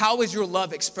 how is your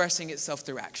love expressing itself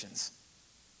through actions?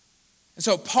 And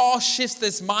so Paul shifts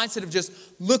this mindset of just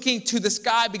looking to the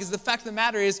sky, because the fact of the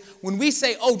matter is, when we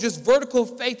say, oh, just vertical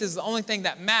faith is the only thing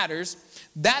that matters,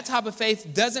 that type of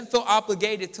faith doesn't feel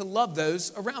obligated to love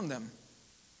those around them.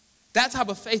 That type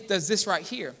of faith does this right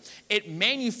here. It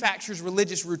manufactures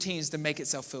religious routines to make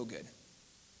itself feel good.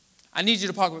 I need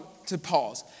you to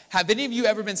pause. Have any of you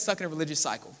ever been stuck in a religious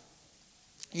cycle?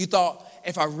 You thought,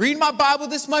 if I read my Bible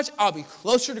this much, I'll be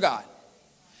closer to God.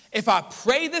 If I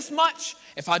pray this much,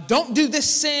 if I don't do this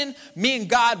sin, me and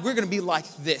God, we're going to be like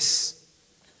this.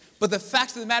 But the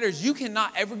fact of the matter is, you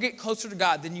cannot ever get closer to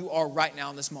God than you are right now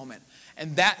in this moment.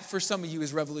 And that, for some of you,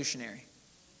 is revolutionary.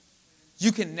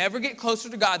 You can never get closer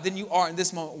to God than you are in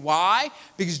this moment. Why?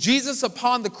 Because Jesus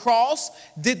upon the cross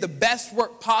did the best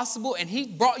work possible, and he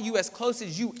brought you as close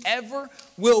as you ever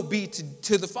will be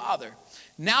to the Father.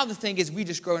 Now the thing is, we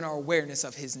just grow in our awareness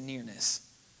of his nearness.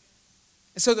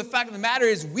 And so the fact of the matter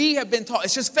is, we have been taught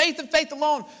it's just faith and faith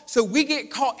alone. So we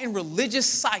get caught in religious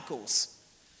cycles.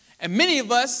 And many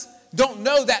of us don't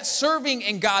know that serving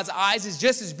in God's eyes is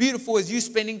just as beautiful as you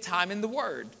spending time in the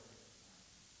Word.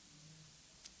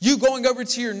 You going over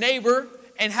to your neighbor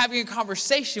and having a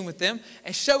conversation with them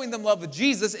and showing them love of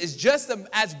Jesus is just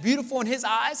as beautiful in his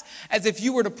eyes as if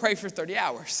you were to pray for 30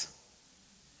 hours.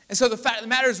 And so the fact of the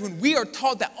matter is, when we are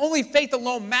taught that only faith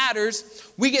alone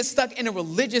matters, we get stuck in a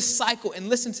religious cycle. And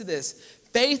listen to this: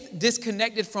 faith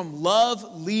disconnected from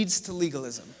love leads to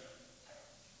legalism.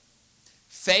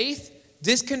 Faith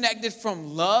disconnected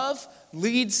from love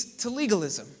leads to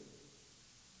legalism.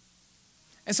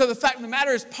 And so the fact of the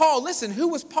matter is, Paul, listen, who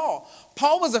was Paul?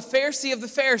 Paul was a Pharisee of the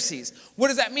Pharisees. What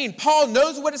does that mean? Paul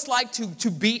knows what it's like to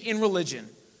be in religion.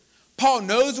 Paul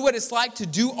knows what it's like to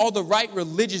do all the right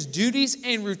religious duties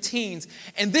and routines.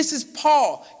 And this is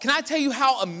Paul. Can I tell you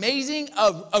how amazing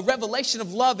a revelation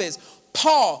of love is?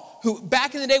 Paul, who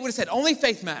back in the day would have said, only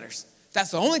faith matters.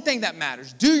 That's the only thing that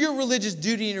matters. Do your religious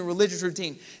duty and your religious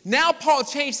routine. Now Paul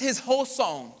changed his whole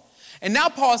song. And now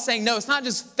Paul is saying, no, it's not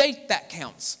just faith that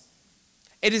counts.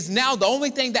 It is now the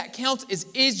only thing that counts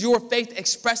is your faith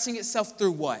expressing itself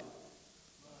through what?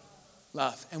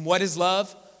 Love. And what is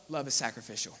love? Love is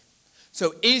sacrificial.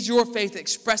 So is your faith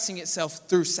expressing itself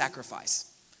through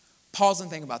sacrifice? Pause and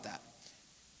think about that.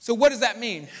 So what does that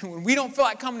mean? When we don't feel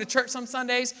like coming to church some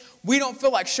Sundays, we don't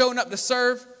feel like showing up to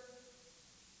serve,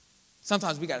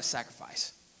 sometimes we got to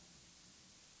sacrifice.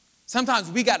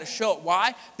 Sometimes we got to show up.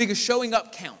 Why? Because showing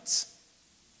up counts.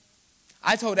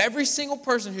 I told every single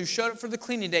person who showed up for the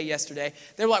cleaning day yesterday,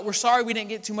 they were like, we're sorry we didn't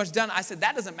get too much done. I said,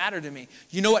 that doesn't matter to me.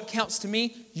 You know what counts to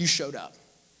me? You showed up.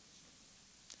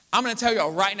 I'm going to tell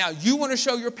y'all right now, you want to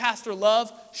show your pastor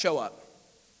love? Show up.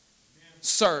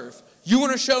 Serve. You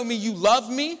want to show me you love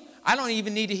me? I don't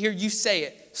even need to hear you say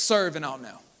it. Serve and I'll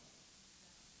know.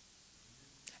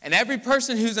 And every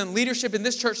person who's in leadership in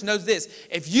this church knows this.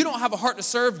 If you don't have a heart to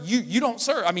serve, you don't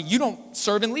serve. I mean, you don't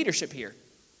serve in leadership here.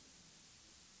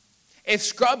 If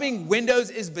scrubbing windows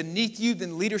is beneath you,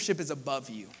 then leadership is above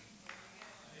you.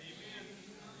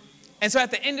 And so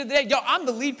at the end of the day, y'all, I'm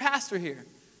the lead pastor here.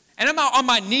 And I'm out on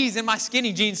my knees in my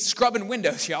skinny jeans scrubbing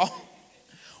windows, y'all.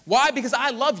 Why? Because I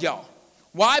love y'all.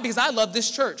 Why? Because I love this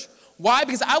church. Why?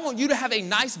 Because I want you to have a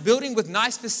nice building with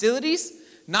nice facilities,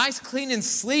 nice, clean, and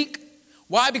sleek.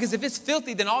 Why? Because if it's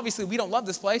filthy, then obviously we don't love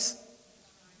this place.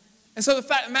 And so the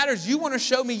fact of the matter is, you want to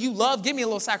show me you love, give me a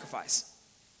little sacrifice.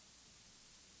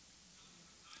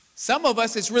 Some of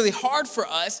us, it's really hard for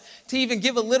us to even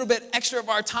give a little bit extra of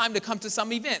our time to come to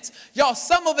some events. Y'all,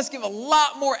 some of us give a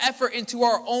lot more effort into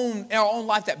our own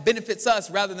life that benefits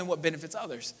us rather than what benefits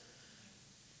others.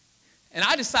 And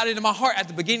I decided in my heart at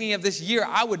the beginning of this year,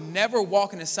 I would never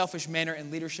walk in a selfish manner in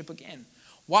leadership again.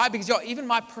 Why? Because y'all, even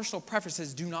my personal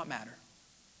preferences do not matter.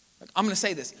 I'm going to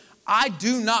say this. I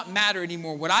do not matter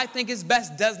anymore. What I think is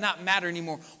best does not matter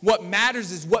anymore. What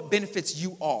matters is what benefits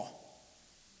you all.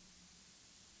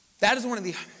 That is one of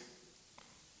the...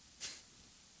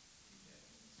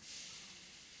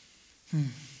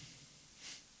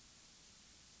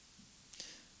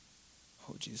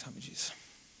 Oh, Jesus, help me, Jesus.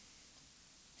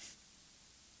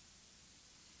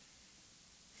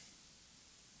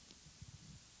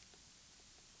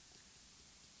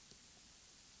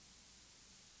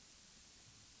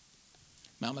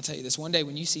 Now, I'm going to tell you this. One day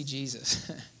when you see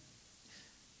Jesus,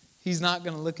 he's not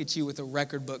going to look at you with a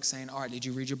record book saying, all right, did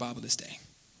you read your Bible this day?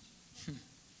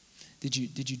 Did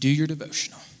you do your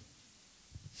devotional?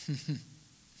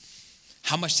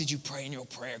 How much did you pray in your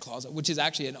prayer closet? Which is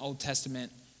actually an Old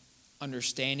Testament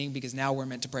understanding because now we're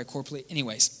meant to pray corporately.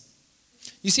 Anyways,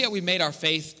 you see how we made our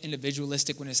faith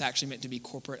individualistic when it's actually meant to be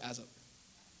corporate as a...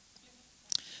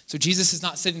 So Jesus is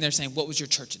not sitting there saying, what was your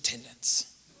church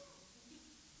attendance?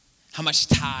 How much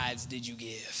tithes did you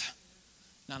give?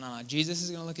 No. Jesus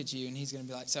is going to look at you and he's going to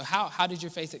be like, so how did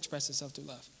your faith express itself through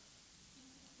love?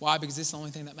 Why? Because this is the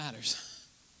only thing that matters.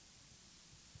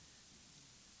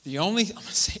 I'm going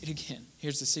to say it again.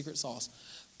 Here's the secret sauce.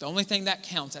 The only thing that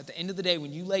counts at the end of the day,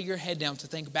 when you lay your head down to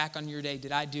think back on your day,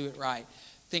 did I do it right?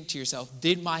 Think to yourself,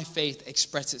 did my faith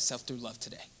express itself through love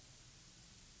today?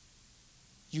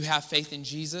 You have faith in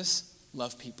Jesus,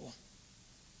 love people.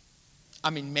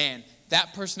 I mean, man,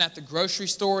 that person at the grocery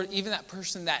store, even that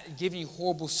person that giving you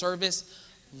horrible service,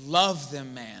 love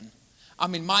them, man. I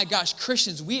mean, my gosh,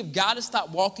 Christians, we have got to stop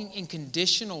walking in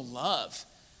conditional love.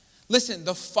 Listen,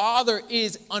 the Father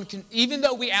is, even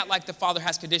though we act like the Father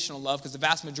has conditional love, because the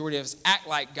vast majority of us act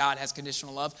like God has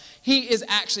conditional love, he is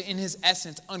actually in his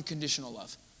essence unconditional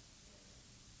love.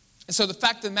 And so the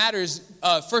fact of the matter is,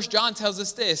 1 John tells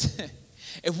us this,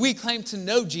 if we claim to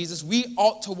know Jesus, we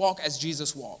ought to walk as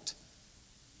Jesus walked.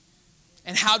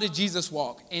 And how did Jesus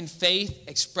walk? In faith,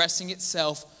 expressing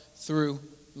itself through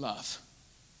love.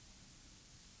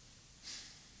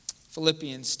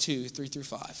 Philippians 2, 3 through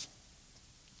 5.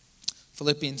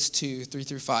 Philippians 2, 3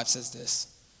 through 5 says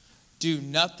this. Do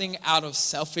nothing out of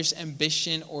selfish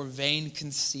ambition or vain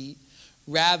conceit.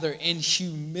 Rather, in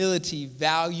humility,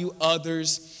 value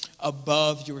others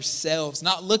above yourselves,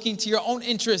 not looking to your own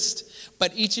interest,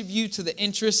 but each of you to the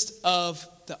interest of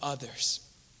the others.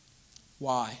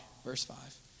 Why? Verse 5.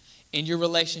 In your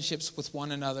relationships with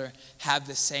one another, have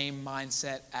the same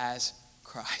mindset as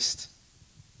Christ.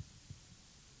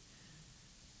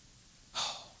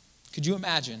 Could you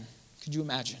imagine? Could you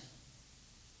imagine?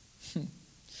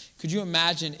 Could you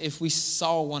imagine if we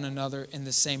saw one another in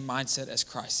the same mindset as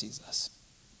Christ sees us?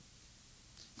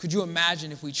 Could you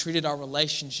imagine if we treated our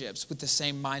relationships with the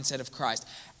same mindset of Christ?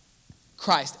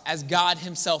 Christ, as God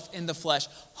himself in the flesh,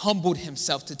 humbled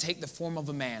himself to take the form of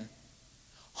a man.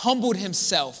 Humbled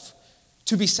himself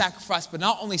to be sacrificed, but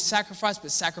not only sacrificed,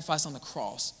 but sacrificed on the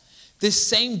cross. This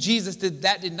same Jesus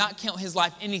did not count his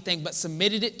life anything, but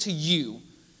submitted it to you.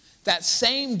 That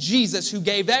same Jesus who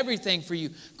gave everything for you.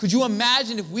 Could you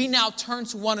imagine if we now turned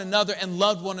to one another and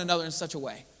loved one another in such a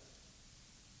way?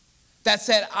 That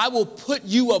said, I will put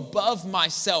you above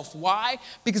myself. Why?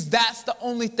 Because that's the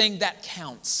only thing that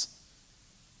counts.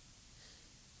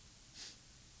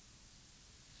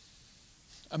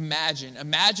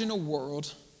 Imagine a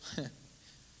world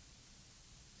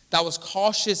that was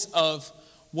cautious of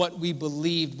what we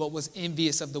believed, but was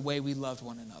envious of the way we loved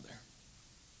one another.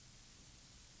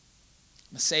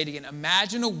 I'm going to say it again.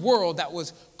 Imagine a world that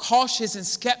was cautious and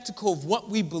skeptical of what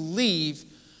we believe,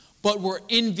 but were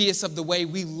envious of the way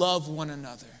we love one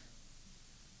another.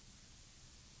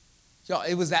 Y'all,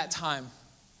 it was that time,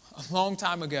 a long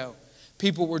time ago.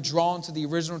 People were drawn to the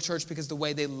original church because of the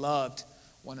way they loved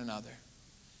one another.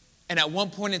 And at one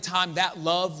point in time, that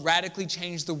love radically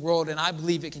changed the world, and I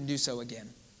believe it can do so again.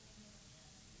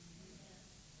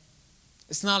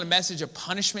 It's not a message of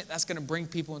punishment that's going to bring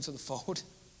people into the fold.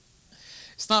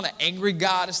 It's not an angry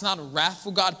God. It's not a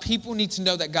wrathful God. People need to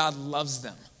know that God loves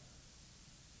them.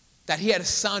 That he had a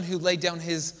son who laid down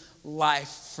his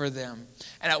life for them.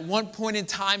 And at one point in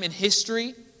time in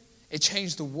history, it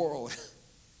changed the world.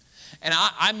 And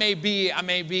I may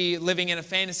be living in a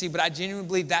fantasy, but I genuinely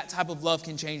believe that type of love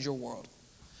can change your world.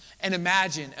 And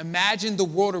imagine the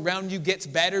world around you gets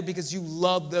better because you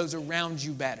love those around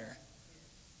you better.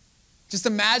 Just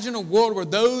imagine a world where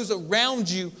those around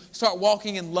you start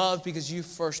walking in love because you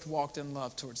first walked in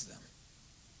love towards them.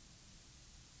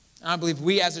 And I believe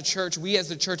we as a church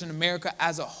in America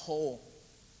as a whole,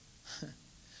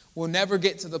 will never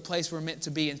get to the place we're meant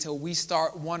to be until we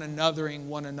start one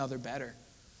another better.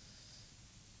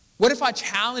 What if I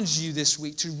challenged you this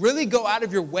week to really go out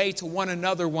of your way to one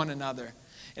another?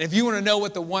 And if you want to know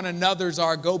what the one another's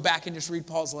are, go back and just read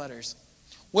Paul's letters.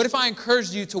 What if I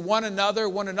encouraged you to one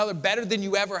another better than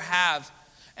you ever have?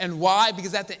 And why?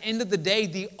 Because at the end of the day,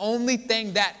 the only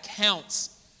thing that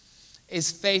counts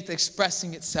is faith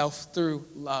expressing itself through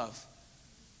love.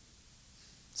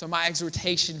 So my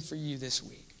exhortation for you this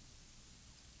week,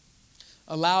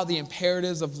 allow the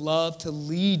imperatives of love to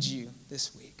lead you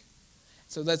this week.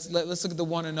 So let's look at the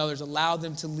one another's. Allow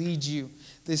them to lead you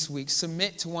this week.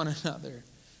 Submit to one another.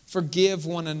 Forgive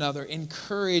one another.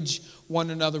 Encourage one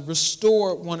another.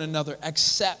 Restore one another.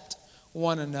 Accept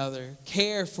one another.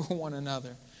 Care for one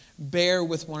another. Bear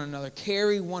with one another.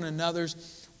 Carry one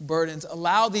another's burdens.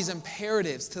 Allow these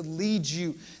imperatives to lead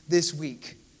you this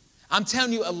week. I'm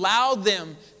telling you, allow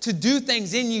them to do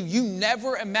things in you you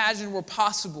never imagined were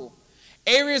possible.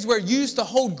 Areas where you used to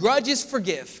hold grudges,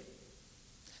 forgive.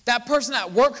 That person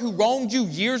at work who wronged you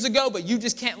years ago, but you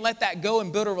just can't let that go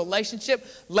and build a relationship,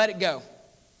 let it go.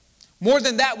 More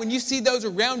than that, when you see those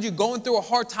around you going through a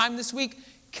hard time this week,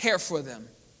 care for them.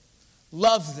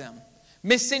 Love them.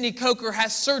 Miss Cindy Coker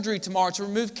has surgery tomorrow to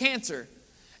remove cancer.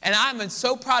 And I'm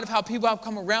so proud of how people have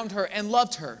come around her and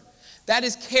loved her. That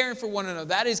is caring for one another.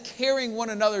 That is carrying one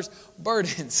another's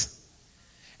burdens.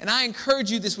 And I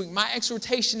encourage you this week, my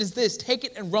exhortation is this: take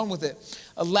it and run with it.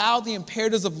 Allow the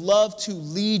imperatives of love to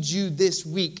lead you this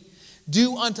week.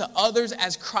 Do unto others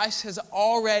as Christ has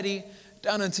already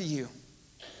done unto you.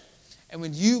 And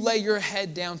when you lay your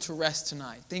head down to rest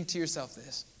tonight, think to yourself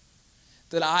this: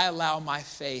 that I allow my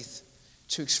faith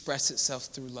to express itself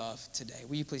through love today.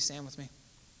 Will you please stand with me?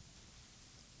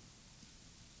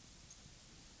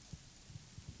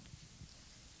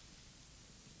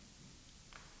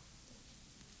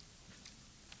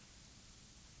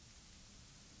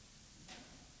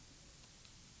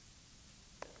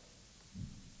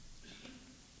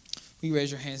 Will you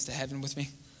raise your hands to heaven with me?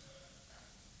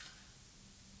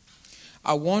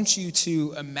 I want you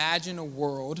to imagine a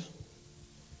world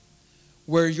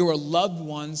where your loved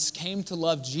ones came to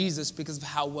love Jesus because of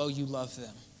how well you love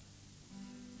them.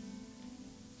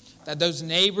 That those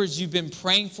neighbors you've been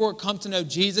praying for come to know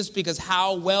Jesus because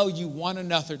how well you one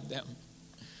another them.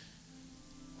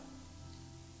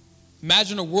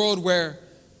 Imagine a world where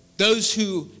those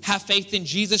who have faith in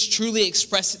Jesus truly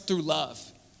express it through love.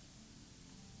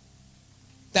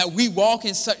 That we walk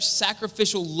in such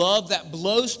sacrificial love that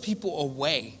blows people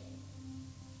away.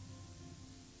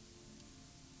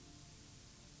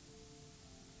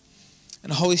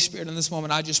 And Holy Spirit, in this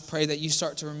moment, I just pray that you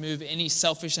start to remove any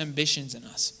selfish ambitions in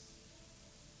us.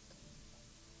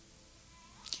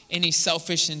 Any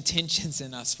selfish intentions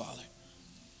in us, Father.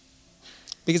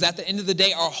 Because at the end of the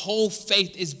day, our whole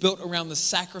faith is built around the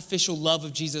sacrificial love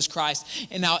of Jesus Christ.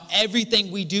 And now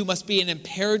everything we do must be an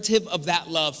imperative of that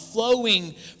love,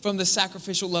 flowing from the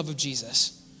sacrificial love of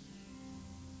Jesus.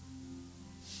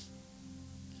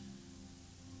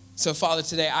 So, Father,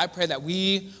 today I pray that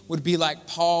we would be like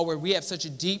Paul, where we have such a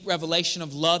deep revelation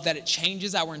of love that it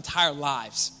changes our entire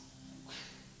lives.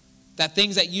 That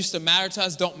things that used to matter to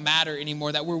us don't matter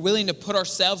anymore. That we're willing to put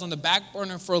ourselves on the back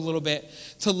burner for a little bit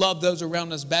to love those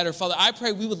around us better. Father, I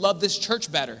pray we would love this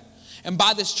church better. And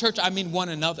by this church, I mean one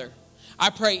another. I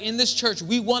pray in this church,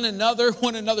 we one another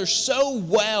so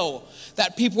well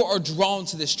that people are drawn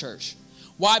to this church.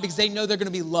 Why? Because they know they're going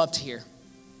to be loved here.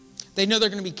 They know they're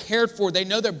going to be cared for. They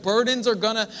know their burdens are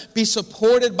going to be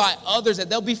supported by others. That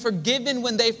they'll be forgiven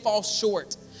when they fall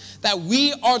short. That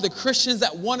we are the Christians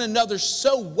that one another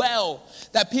so well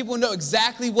that people know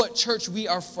exactly what church we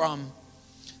are from.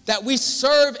 That we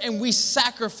serve and we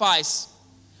sacrifice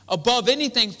above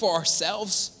anything for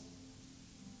ourselves.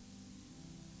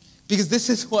 Because this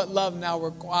is what love now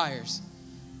requires.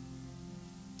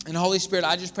 And Holy Spirit,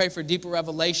 I just pray for deeper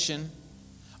revelation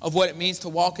of what it means to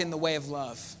walk in the way of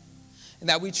love. And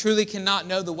that we truly cannot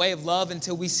know the way of love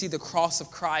until we see the cross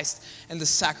of Christ and the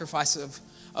sacrifice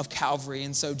of Calvary.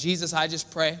 And so, Jesus, I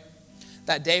just pray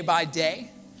that day by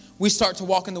day, we start to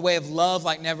walk in the way of love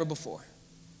like never before.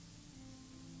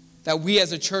 That we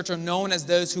as a church are known as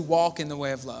those who walk in the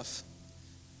way of love.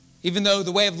 Even though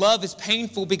the way of love is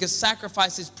painful because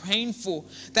sacrifice is painful,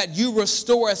 that you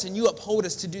restore us and you uphold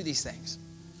us to do these things.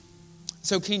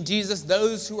 So, King Jesus,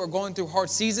 those who are going through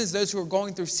hard seasons, those who are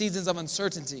going through seasons of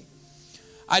uncertainty,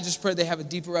 I just pray they have a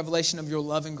deeper revelation of your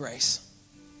love and grace.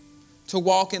 To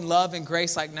walk in love and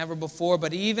grace like never before,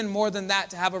 but even more than that,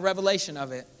 to have a revelation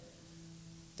of it.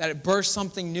 That it bursts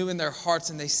something new in their hearts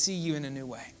and they see you in a new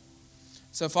way.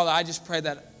 So, Father, I just pray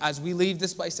that as we leave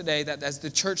this place today, that as the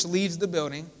church leaves the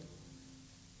building,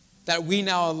 that we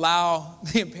now allow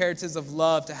the imperatives of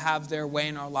love to have their way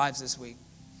in our lives this week.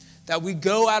 That we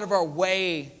go out of our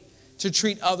way to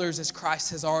treat others as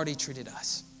Christ has already treated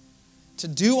us. To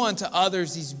do unto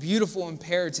others these beautiful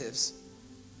imperatives.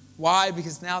 Why?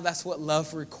 Because now that's what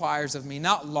love requires of me,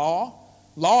 not law.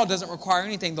 Law doesn't require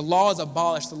anything. The law is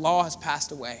abolished. The law has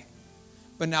passed away.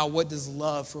 But now what does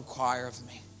love require of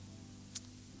me?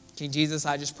 King Jesus,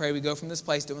 I just pray we go from this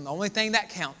place doing the only thing that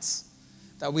counts,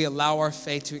 that we allow our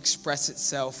faith to express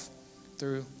itself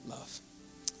through love.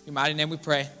 In your mighty name we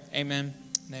pray. Amen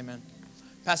and amen.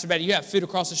 Pastor Betty, you have food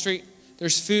across the street?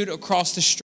 There's food across the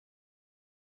street.